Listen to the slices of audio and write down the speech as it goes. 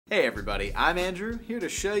Hey everybody, I'm Andrew, here to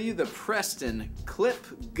show you the Preston Clip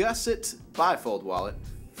Gusset Bifold Wallet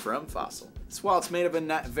from Fossil. This wallet's made of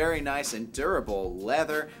a very nice and durable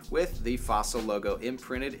leather with the Fossil logo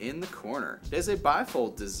imprinted in the corner. It is a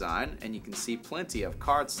bifold design, and you can see plenty of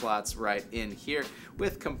card slots right in here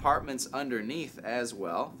with compartments underneath as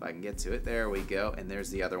well. If I can get to it, there we go. And there's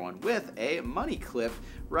the other one with a money clip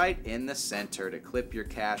right in the center to clip your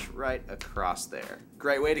cash right across there.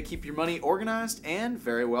 Great way to keep your money organized and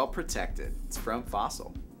very well protected. It's from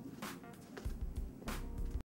Fossil.